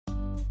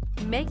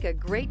Make a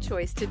great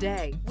choice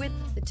today with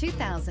the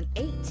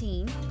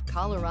 2018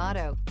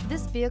 Colorado.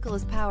 This vehicle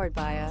is powered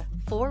by a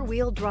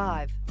 4-wheel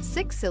drive,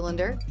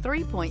 6-cylinder,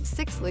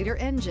 3.6-liter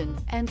engine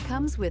and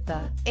comes with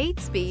a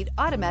 8-speed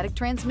automatic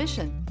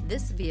transmission.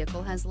 This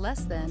vehicle has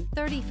less than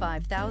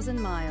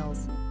 35,000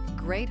 miles.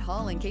 Great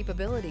hauling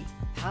capability,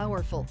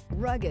 powerful,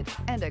 rugged,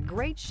 and a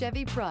great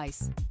Chevy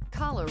price.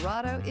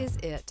 Colorado is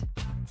it.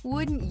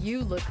 Wouldn't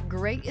you look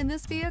great in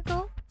this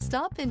vehicle?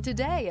 Stop in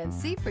today and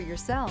see for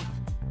yourself.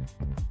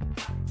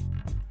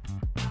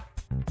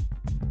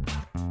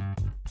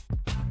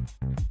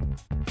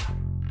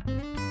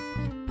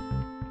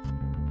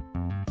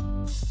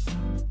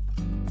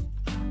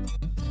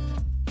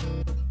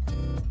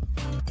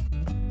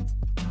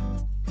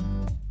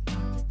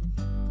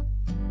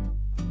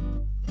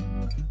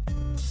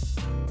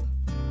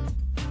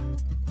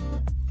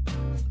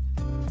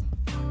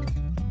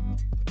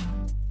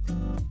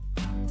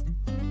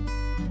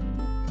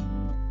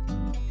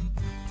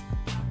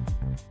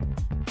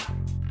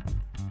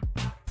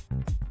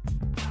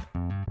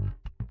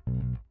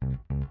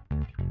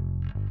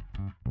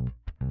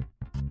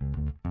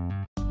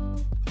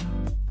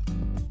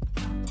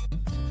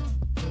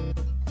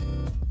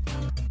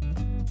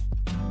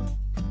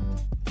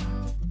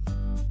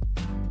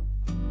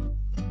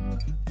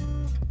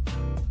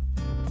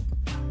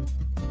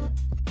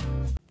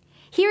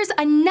 Here's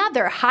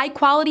another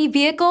high-quality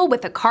vehicle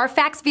with a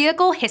Carfax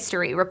Vehicle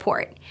History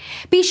Report.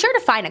 Be sure to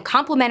find a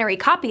complimentary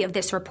copy of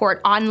this report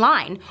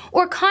online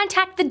or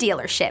contact the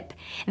dealership.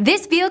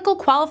 This vehicle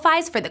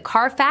qualifies for the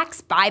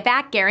Carfax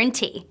Buyback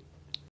Guarantee.